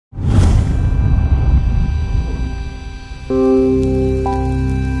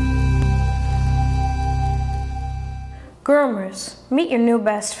Groomers, meet your new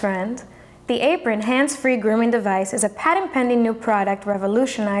best friend. The Apron hands-free grooming device is a patent-pending new product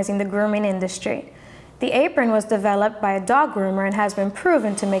revolutionizing the grooming industry. The Apron was developed by a dog groomer and has been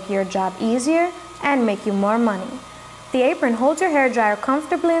proven to make your job easier and make you more money. The Apron holds your hairdryer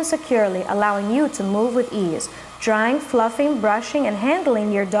comfortably and securely, allowing you to move with ease, drying, fluffing, brushing, and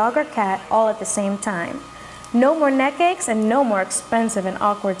handling your dog or cat all at the same time. No more neck aches and no more expensive and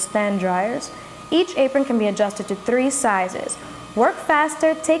awkward stand dryers. Each Apron can be adjusted to 3 sizes. Work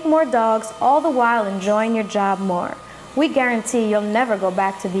faster, take more dogs, all the while enjoying your job more. We guarantee you'll never go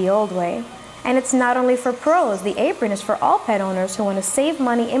back to the old way. And it's not only for pros, the Apron is for all pet owners who want to save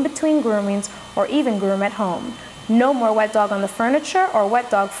money in between groomings or even groom at home. No more wet dog on the furniture or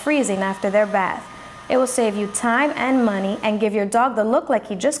wet dog freezing after their bath. It will save you time and money and give your dog the look like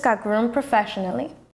he just got groomed professionally.